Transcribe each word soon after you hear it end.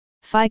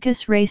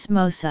Ficus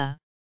racemosa,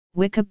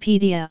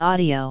 Wikipedia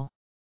audio.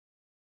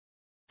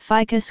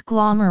 Ficus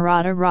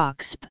glomerata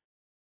roxb.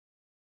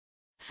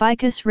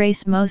 Ficus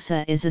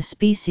racemosa is a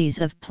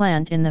species of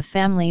plant in the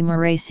family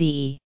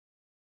Moraceae.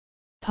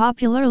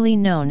 Popularly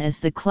known as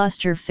the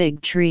cluster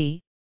fig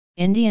tree,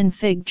 Indian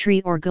fig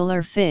tree or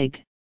gular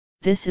fig,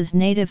 this is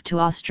native to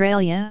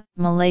Australia,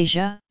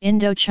 Malaysia,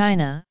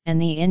 Indochina, and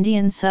the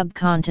Indian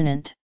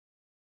subcontinent.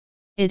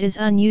 It is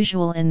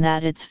unusual in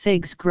that its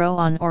figs grow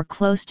on or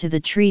close to the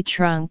tree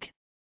trunk,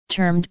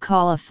 termed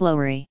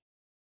cauliflowery.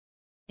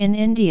 In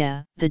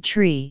India, the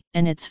tree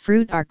and its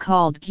fruit are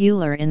called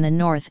gular in the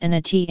north and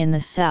ati in the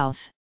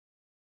south.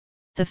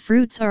 The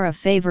fruits are a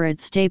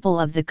favorite staple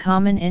of the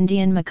common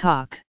Indian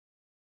macaque.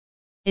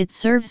 It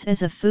serves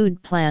as a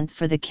food plant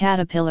for the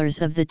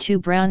caterpillars of the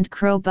two-browned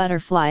crow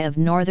butterfly of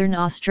northern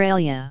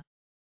Australia.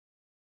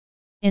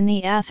 In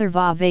the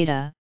Atharva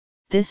Veda,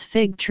 this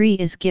fig tree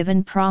is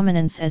given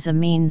prominence as a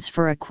means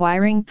for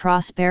acquiring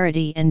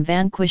prosperity and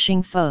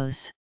vanquishing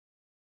foes.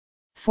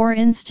 For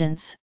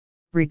instance,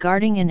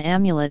 regarding an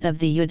amulet of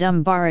the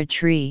Yudambara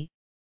tree,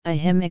 a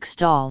hymn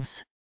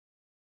extols.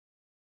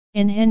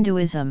 In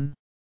Hinduism,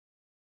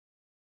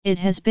 it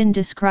has been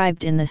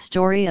described in the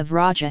story of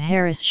Raja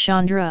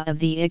Harishchandra of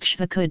the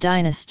Ikshvaku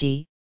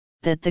dynasty,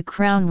 that the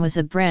crown was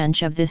a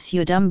branch of this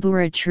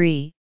Yudambara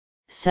tree,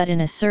 set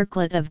in a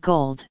circlet of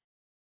gold.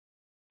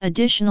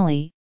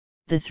 Additionally,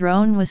 the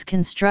throne was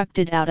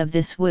constructed out of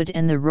this wood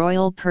and the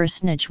royal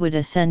personage would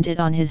ascend it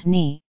on his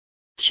knee,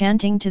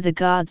 chanting to the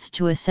gods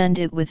to ascend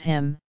it with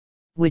him,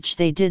 which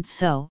they did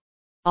so,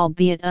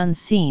 albeit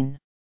unseen.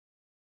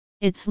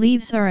 Its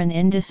leaves are an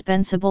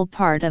indispensable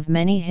part of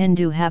many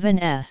Hindu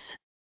havans.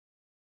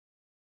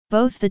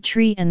 Both the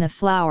tree and the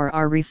flower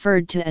are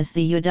referred to as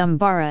the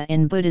Yudambara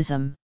in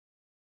Buddhism.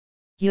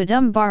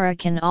 Yudambara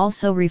can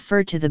also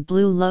refer to the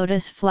blue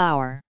lotus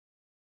flower.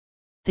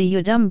 The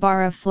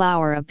Yudambara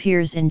flower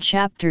appears in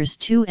chapters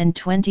 2 and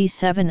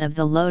 27 of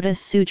the Lotus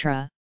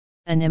Sutra,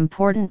 an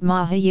important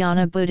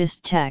Mahayana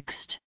Buddhist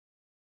text.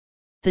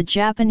 The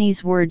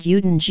Japanese word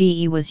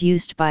Udanji was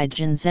used by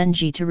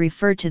Jinzenji to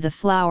refer to the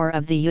flower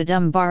of the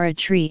Yudambara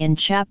tree in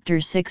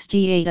chapter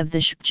 68 of the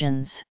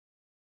Shukjans.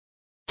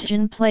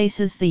 Jin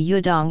places the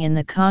Yudong in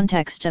the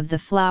context of the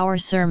flower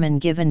sermon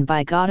given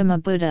by Gautama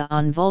Buddha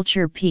on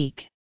Vulture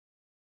Peak.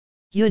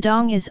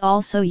 Yudong is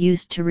also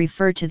used to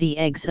refer to the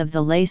eggs of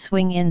the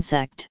lacewing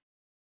insect.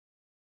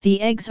 The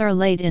eggs are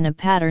laid in a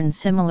pattern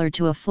similar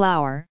to a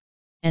flower,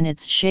 and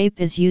its shape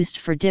is used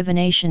for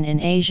divination in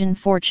Asian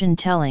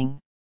fortune-telling.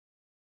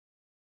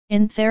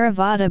 In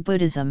Theravada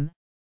Buddhism,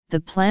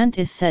 the plant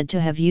is said to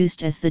have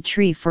used as the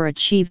tree for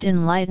achieved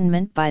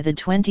enlightenment by the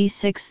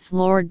 26th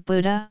Lord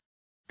Buddha,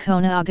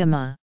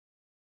 Konagama.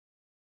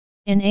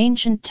 In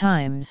ancient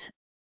times,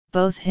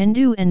 both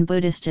Hindu and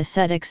Buddhist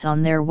ascetics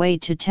on their way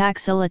to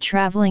Taxila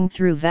traveling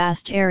through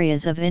vast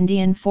areas of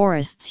Indian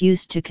forests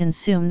used to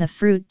consume the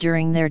fruit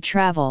during their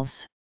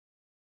travels.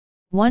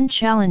 One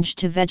challenge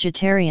to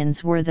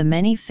vegetarians were the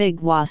many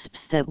fig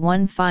wasps that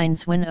one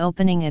finds when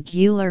opening a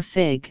gular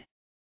fig.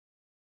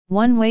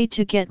 One way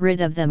to get rid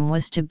of them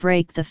was to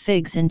break the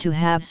figs into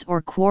halves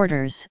or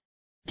quarters,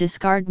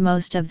 discard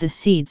most of the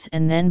seeds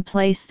and then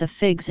place the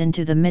figs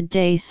into the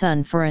midday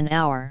sun for an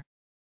hour.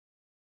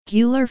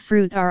 Gular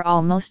fruit are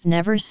almost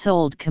never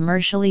sold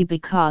commercially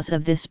because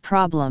of this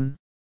problem.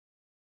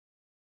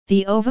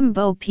 The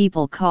Ovambo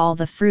people call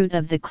the fruit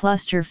of the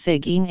cluster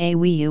fig ing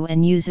awiyu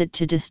and use it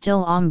to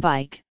distill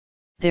ombike,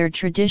 their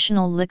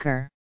traditional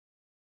liquor.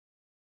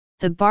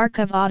 The bark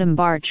of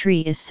Adambar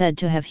tree is said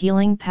to have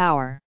healing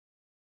power.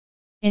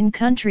 In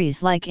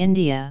countries like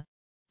India,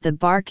 the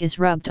bark is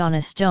rubbed on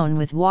a stone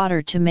with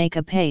water to make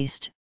a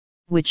paste,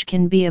 which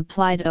can be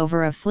applied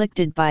over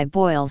afflicted by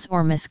boils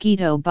or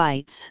mosquito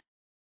bites.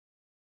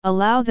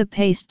 Allow the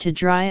paste to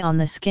dry on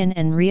the skin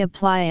and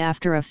reapply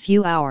after a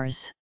few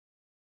hours.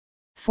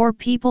 For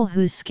people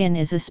whose skin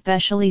is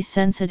especially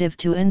sensitive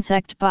to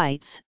insect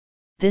bites,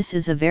 this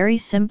is a very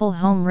simple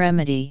home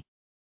remedy.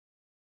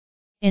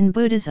 In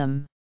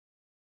Buddhism,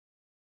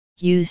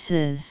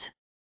 uses.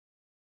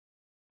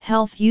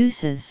 Health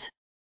uses.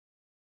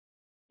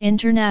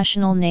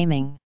 International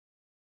naming.